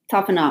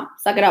Toughen up.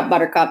 Suck it up,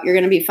 Buttercup. You're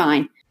going to be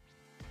fine.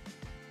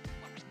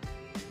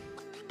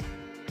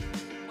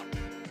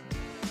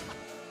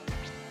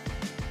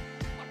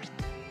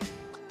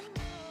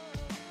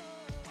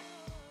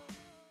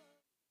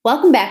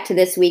 Welcome back to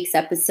this week's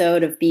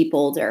episode of Be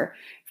Bolder.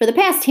 For the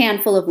past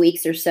handful of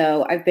weeks or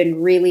so, I've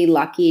been really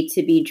lucky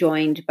to be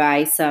joined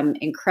by some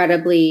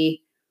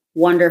incredibly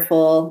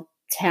wonderful,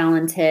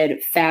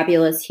 talented,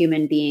 fabulous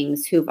human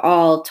beings who've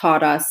all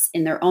taught us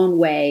in their own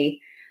way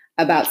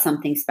about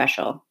something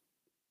special.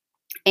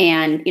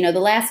 And, the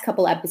last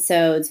couple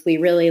episodes, we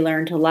really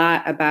learned a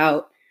lot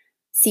about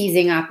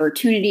seizing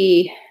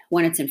opportunity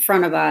when it's in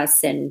front of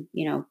us and,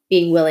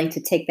 being willing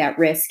to take that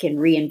risk and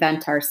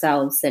reinvent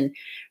ourselves. And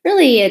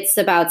really, it's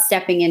about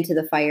stepping into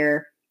the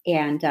fire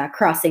and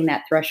crossing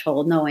that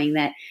threshold, knowing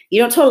that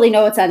you don't totally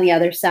know what's on the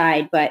other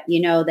side, but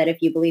you know that if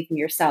you believe in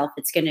yourself,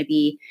 it's going to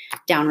be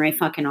downright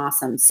fucking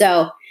awesome.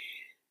 So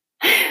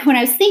when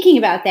I was thinking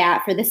about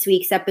that for this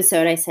week's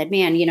episode, I said,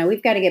 man,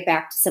 we've got to get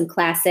back to some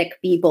classic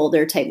Be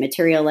Bolder type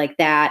material like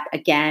that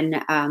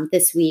again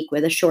this week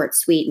with a short,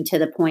 sweet, and to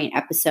the point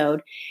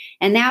episode.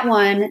 And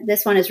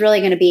this one is really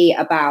going to be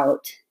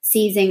about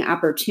seizing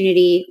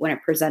opportunity when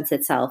it presents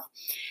itself.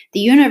 The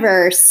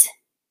universe,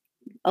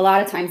 a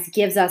lot of times,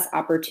 gives us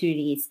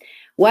opportunities,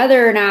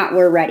 whether or not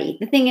we're ready.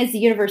 The thing is, the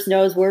universe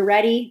knows we're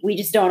ready. We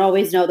just don't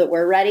always know that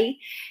we're ready.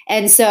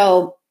 And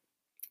so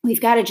we've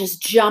got to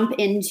just jump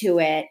into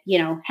it,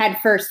 head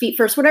first, feet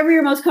first, whatever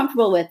you're most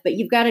comfortable with, but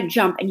you've got to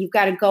jump and you've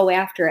got to go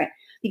after it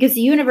because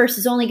the universe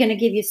is only going to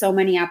give you so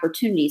many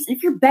opportunities. And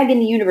if you're begging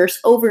the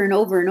universe over and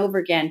over and over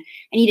again,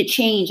 I need a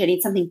change, I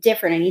need something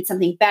different, I need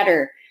something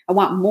better, I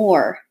want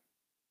more,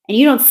 and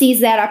you don't seize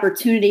that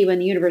opportunity when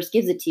the universe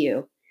gives it to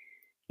you,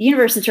 the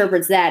universe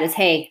interprets that as,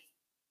 hey,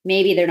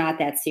 maybe they're not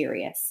that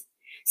serious.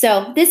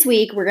 So this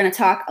week, we're going to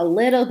talk a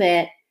little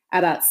bit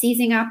about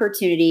seizing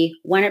opportunity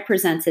when it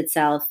presents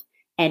itself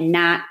and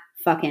not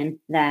fucking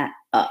that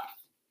up.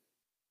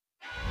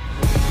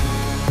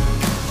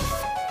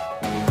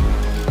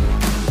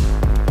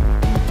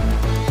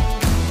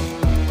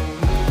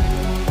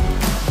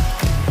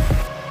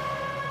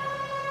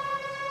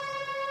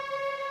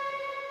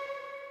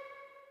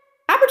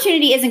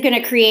 Opportunity isn't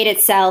going to create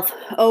itself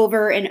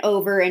over and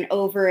over and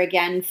over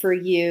again for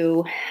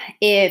you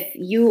if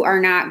you are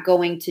not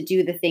going to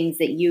do the things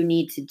that you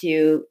need to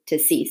do to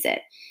seize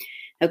it.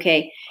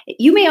 Okay.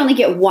 You may only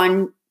get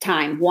one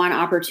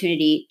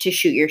opportunity to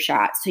shoot your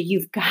shot. So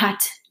you've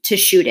got to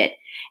shoot it.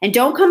 And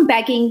don't come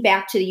begging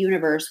back to the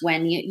universe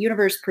when the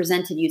universe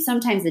presented you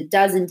sometimes a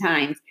dozen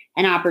times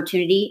an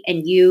opportunity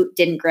and you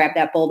didn't grab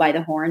that bull by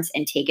the horns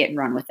and take it and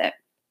run with it.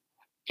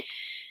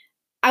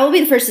 I will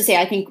be the first to say,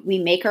 I think we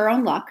make our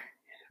own luck,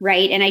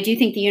 right? And I do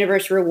think the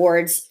universe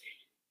rewards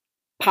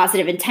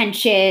positive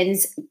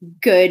intentions,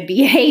 good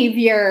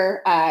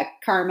behavior,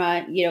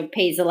 karma,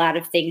 pays a lot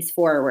of things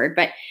forward.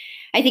 But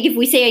I think if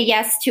we say a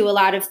yes to a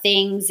lot of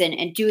things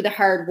and do the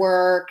hard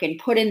work and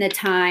put in the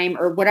time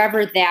or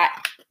whatever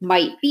that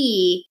might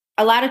be,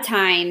 a lot of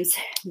times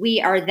we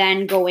are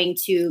then going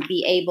to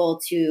be able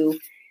to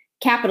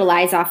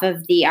capitalize off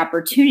of the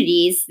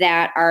opportunities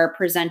that are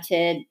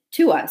presented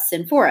to us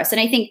and for us. And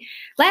I think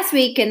last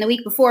week and the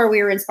week before,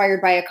 we were inspired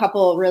by a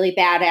couple really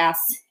badass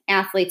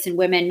athletes and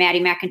women,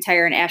 Maddie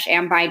McIntyre and Ash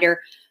Ambinder,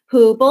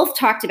 who both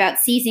talked about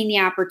seizing the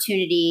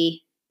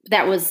opportunity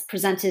that was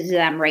presented to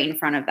them right in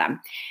front of them.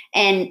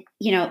 And,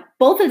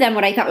 both of them,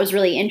 what I thought was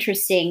really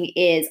interesting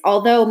is,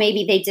 although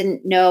maybe they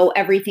didn't know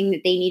everything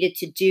that they needed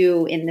to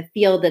do in the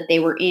field that they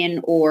were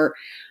in or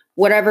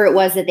whatever it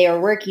was that they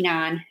were working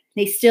on,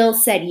 they still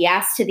said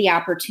yes to the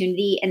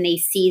opportunity and they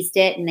seized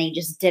it and they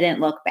just didn't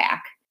look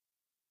back.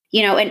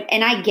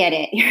 And I get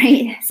it,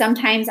 right?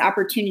 Sometimes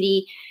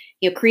opportunity,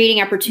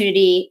 creating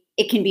opportunity,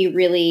 it can be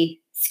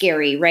really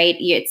scary, right?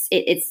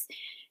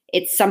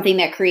 It's something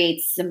that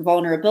creates some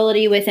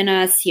vulnerability within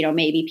us.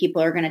 Maybe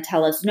people are going to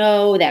tell us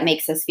no, that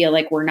makes us feel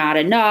like we're not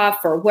enough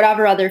or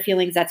whatever other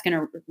feelings that's going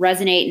to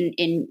resonate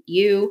in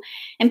you.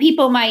 And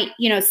people might,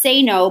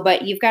 say no,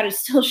 but you've got to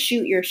still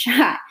shoot your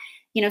shot.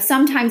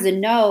 Sometimes a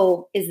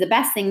no is the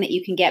best thing that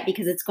you can get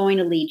because it's going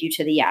to lead you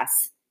to the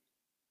yes.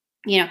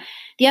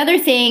 The other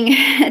thing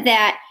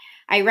that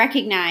I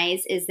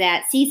recognize is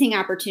that seizing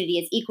opportunity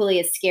is equally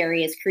as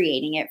scary as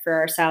creating it for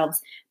ourselves.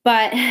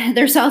 But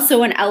there's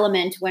also an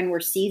element when we're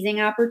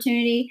seizing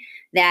opportunity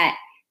that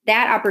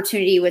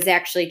opportunity was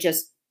actually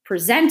just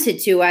presented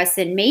to us.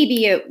 And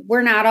maybe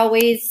we're not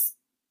always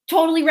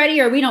totally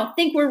ready or we don't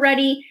think we're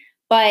ready,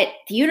 but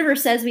the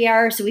universe says we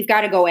are, so we've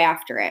got to go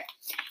after it.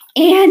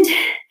 And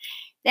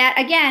that,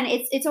 again,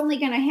 it's only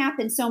going to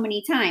happen so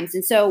many times.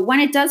 And so when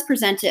it does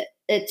present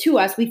it to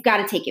us, we've got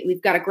to take it.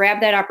 We've got to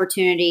grab that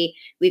opportunity.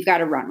 We've got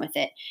to run with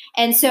it.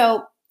 And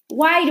so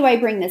why do I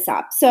bring this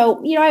up?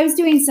 So, I was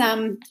doing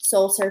some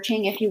soul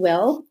searching, if you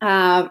will,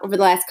 over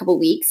the last couple of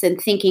weeks and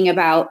thinking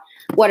about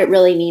what it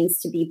really means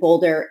to be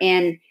bolder.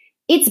 And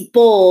it's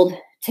bold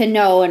to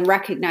know and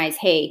recognize,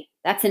 hey,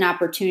 that's an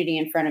opportunity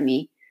in front of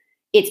me.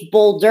 It's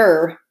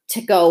bolder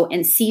to go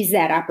and seize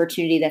that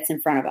opportunity that's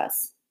in front of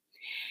us.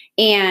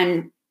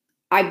 And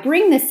I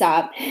bring this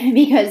up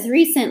because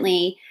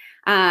recently,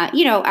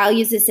 I'll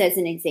use this as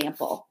an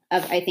example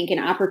of, I think, an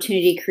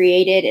opportunity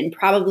created and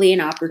probably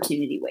an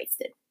opportunity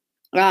wasted.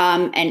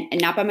 And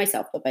not by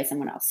myself, but by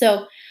someone else.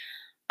 So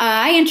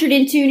I entered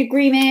into an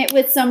agreement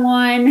with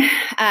someone.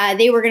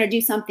 They were going to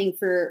do something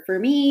for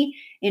me.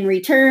 In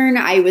return,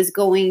 I was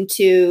going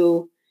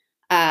to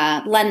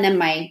lend them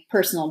my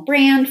personal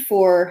brand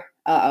for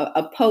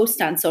a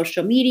post on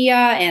social media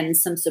and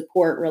some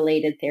support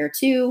related there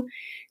too.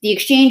 The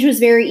exchange was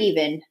very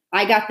even.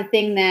 I got the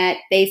thing that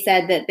they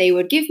said that they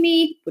would give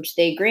me, which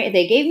they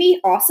gave me.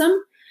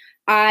 Awesome.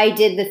 I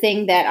did the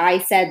thing that I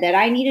said that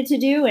I needed to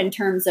do in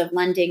terms of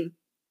lending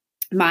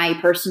my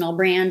personal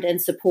brand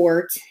and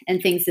support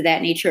and things of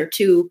that nature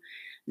to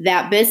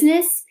that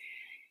business.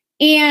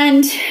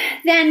 And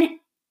then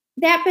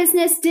that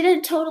business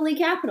didn't totally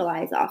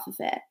capitalize off of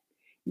it.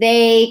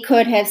 They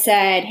could have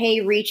said,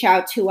 hey, reach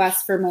out to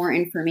us for more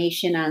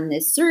information on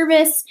this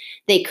service.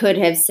 They could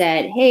have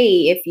said,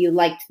 hey, if you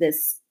liked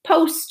this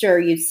post or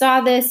you saw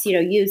this,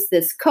 use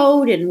this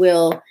code and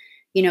we'll,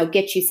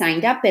 get you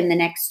signed up in the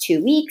next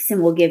 2 weeks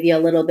and we'll give you a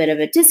little bit of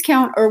a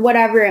discount or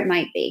whatever it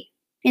might be.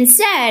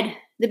 Instead,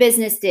 the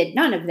business did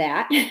none of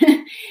that.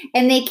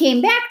 And they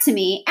came back to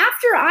me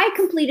after I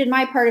completed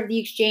my part of the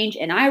exchange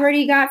and I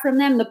already got from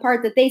them the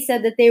part that they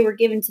said that they were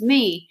giving to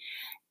me.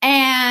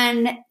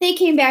 And they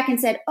came back and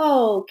said,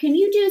 oh, can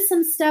you do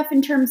some stuff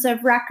in terms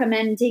of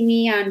recommending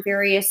me on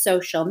various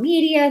social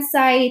media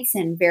sites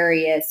and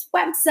various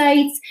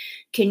websites?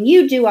 Can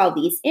you do all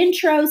these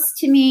intros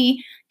to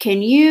me?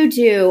 Can you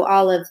do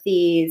all of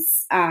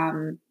these,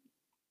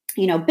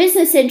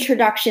 business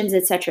introductions,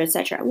 et cetera, et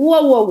cetera?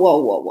 Whoa, whoa, whoa,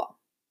 whoa, whoa.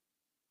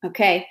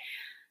 Okay.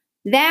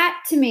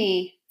 That to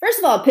me, first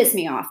of all, it pissed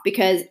me off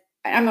because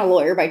I'm a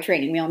lawyer by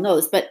training. We all know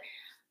this, but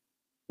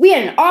we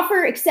had an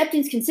offer,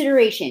 acceptance,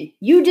 consideration.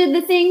 You did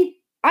the thing.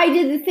 I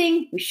did the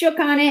thing. We shook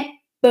on it.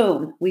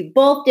 Boom. We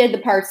both did the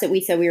parts that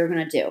we said we were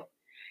going to do.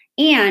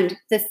 And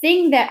the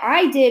thing that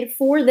I did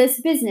for this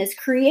business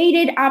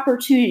created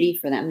opportunity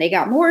for them. They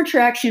got more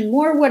traction,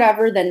 more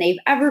whatever than they've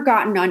ever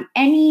gotten on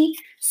any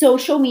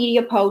social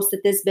media post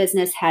that this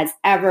business has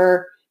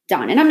ever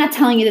done. And I'm not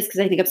telling you this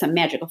because I think I'm some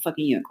magical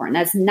fucking unicorn.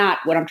 That's not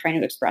what I'm trying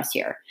to express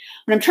here.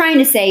 What I'm trying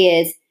to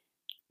say is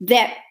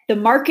that the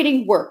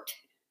marketing worked.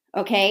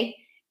 Okay.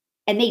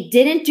 And they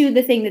didn't do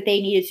the thing that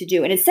they needed to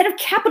do. And instead of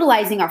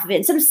capitalizing off of it,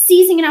 instead of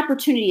seizing an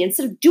opportunity,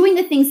 instead of doing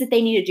the things that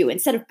they need to do,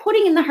 instead of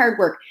putting in the hard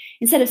work,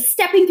 instead of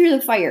stepping through the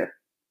fire,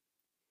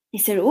 they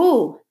said,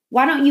 oh,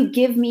 why don't you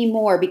give me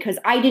more because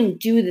I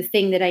didn't do the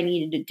thing that I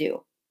needed to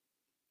do?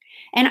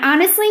 And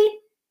honestly,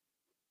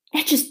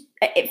 that just,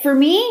 for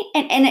me,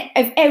 and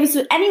if it was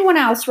with anyone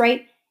else,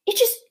 right, it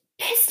just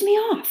pissed me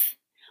off.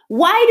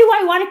 Why do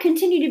I want to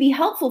continue to be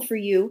helpful for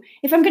you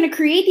if I'm going to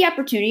create the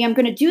opportunity, I'm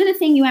going to do the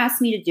thing you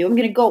asked me to do, I'm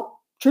going to go,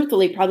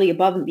 truthfully, probably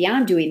above and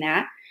beyond doing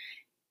that,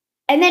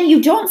 and then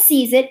you don't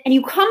seize it and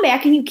you come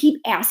back and you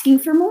keep asking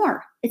for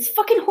more? It's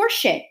fucking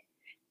horseshit.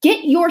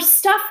 Get your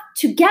stuff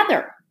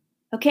together,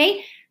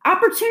 okay?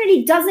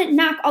 Opportunity doesn't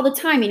knock all the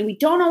time, and we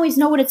don't always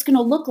know what it's going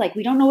to look like.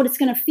 We don't know what it's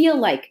going to feel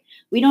like.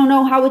 We don't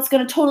know how it's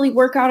going to totally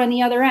work out on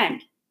the other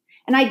end.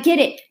 And I get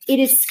it. It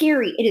is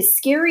scary. It is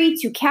scary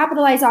to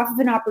capitalize off of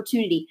an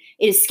opportunity.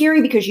 It is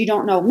scary because you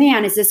don't know,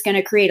 man, is this going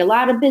to create a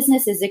lot of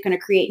business? Is it going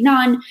to create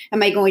none?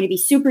 Am I going to be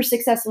super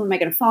successful? Am I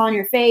going to fall on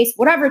your face?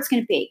 Whatever it's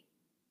going to be.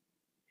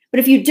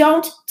 But if you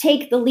don't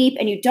take the leap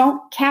and you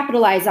don't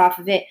capitalize off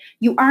of it,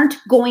 you aren't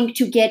going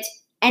to get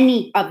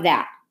any of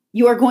that.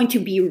 You are going to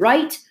be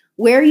right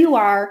where you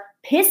are,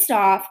 pissed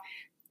off,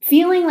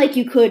 feeling like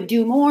you could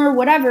do more,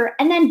 whatever,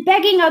 and then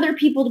begging other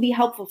people to be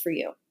helpful for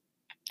you.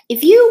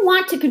 If you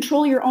want to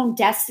control your own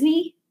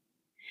destiny,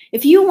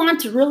 if you want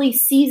to really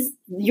seize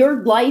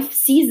your life,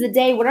 seize the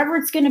day, whatever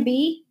it's going to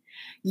be,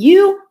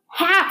 you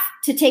have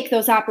to take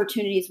those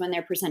opportunities when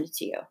they're presented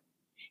to you.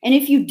 And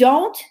if you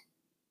don't,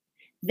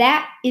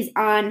 that is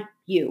on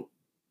you.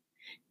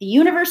 The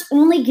universe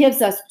only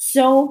gives us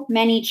so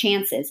many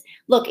chances.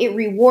 Look, it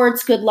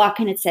rewards good luck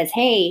and it says,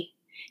 hey,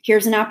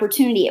 here's an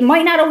opportunity. It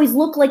might not always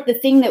look like the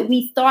thing that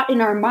we thought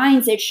in our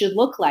minds it should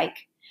look like,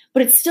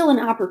 but it's still an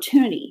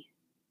opportunity.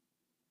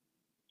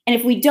 And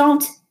if we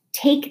don't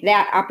take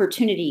that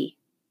opportunity,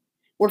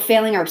 we're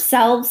failing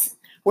ourselves,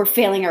 we're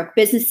failing our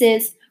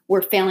businesses,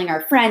 we're failing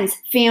our friends,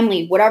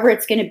 family, whatever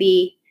it's going to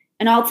be,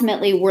 and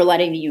ultimately we're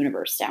letting the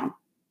universe down.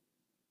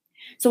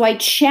 So I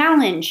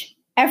challenge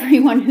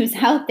everyone who's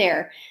out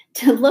there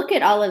to look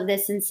at all of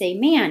this and say,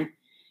 man,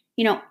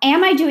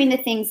 am I doing the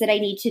things that I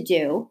need to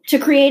do to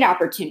create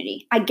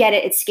opportunity? I get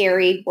it. It's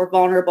scary. We're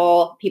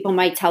vulnerable. People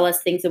might tell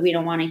us things that we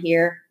don't want to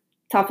hear.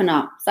 Toughen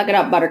up. Suck it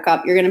up,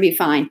 buttercup. You're going to be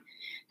fine.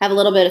 Have a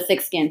little bit of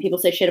thick skin. People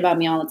say shit about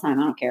me all the time.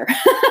 I don't care.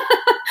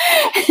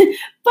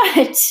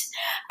 But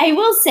I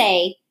will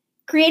say,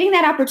 creating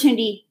that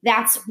opportunity,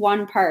 that's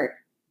one part.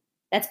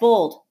 That's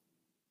bold.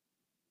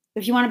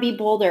 If you want to be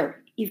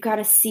bolder, you've got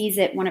to seize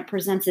it when it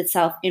presents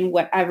itself in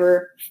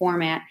whatever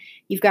format.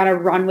 You've got to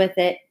run with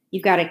it.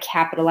 You've got to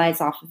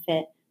capitalize off of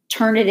it.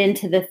 Turn it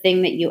into the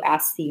thing that you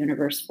asked the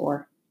universe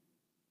for.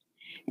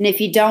 And if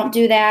you don't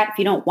do that, if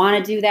you don't want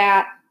to do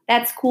that,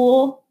 that's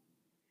cool.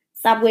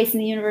 Stop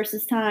wasting the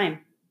universe's time.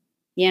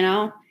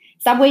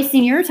 Stop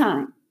wasting your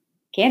time,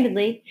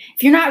 candidly.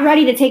 If you're not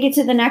ready to take it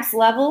to the next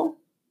level,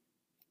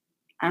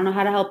 I don't know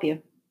how to help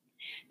you.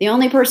 The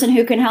only person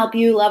who can help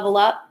you level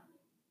up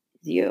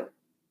is you.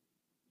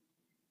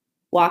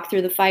 Walk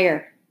through the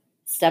fire.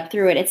 Step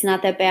through it. It's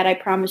not that bad. I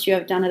promise you,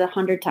 I've done it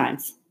 100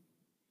 times.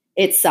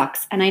 It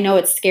sucks. And I know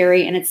it's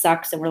scary and it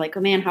sucks. And we're like,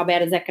 oh man, how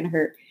bad is that going to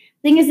hurt?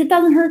 The thing is, it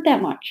doesn't hurt that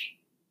much.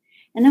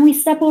 And then we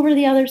step over to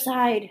the other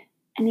side,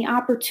 and the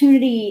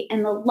opportunity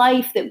and the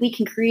life that we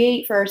can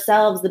create for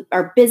ourselves,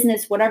 our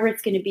business, whatever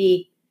it's going to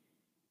be,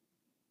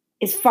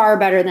 is far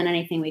better than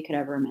anything we could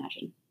ever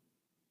imagine.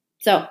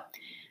 So,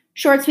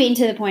 short, sweet, and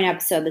to the point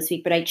episode this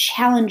week, but I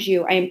challenge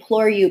you, I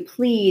implore you,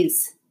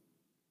 please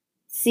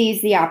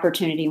seize the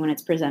opportunity when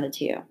it's presented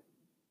to you.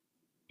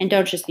 And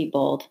don't just be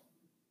bold.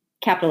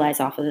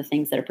 Capitalize off of the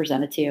things that are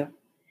presented to you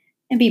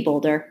and be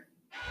bolder.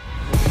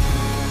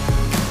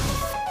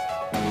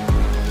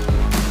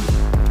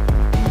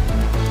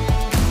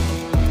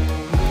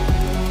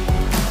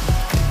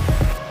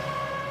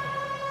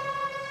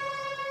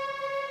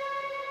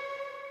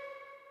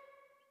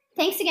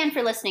 Thanks again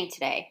for listening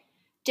today.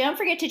 Don't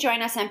forget to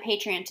join us on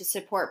Patreon to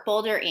support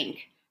Bolder Inc.,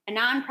 a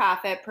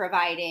nonprofit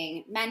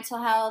providing mental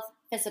health,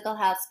 physical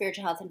health,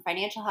 spiritual health, and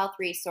financial health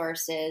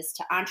resources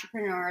to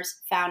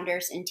entrepreneurs,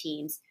 founders, and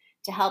teams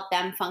to help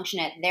them function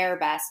at their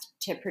best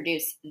to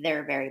produce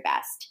their very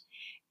best.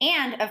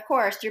 And of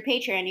course, through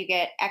Patreon, you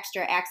get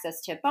extra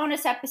access to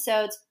bonus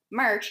episodes,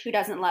 merch, who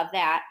doesn't love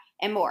that,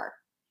 and more.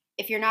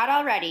 If you're not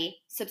already,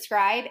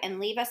 subscribe and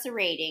leave us a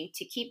rating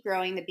to keep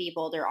growing the Be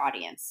Bolder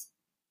audience.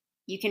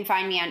 You can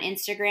find me on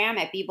Instagram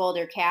at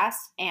BeBolderCast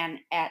and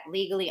at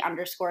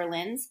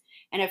legally_Linz.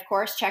 And of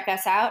course, check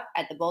us out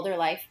at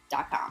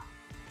thebolderlife.com.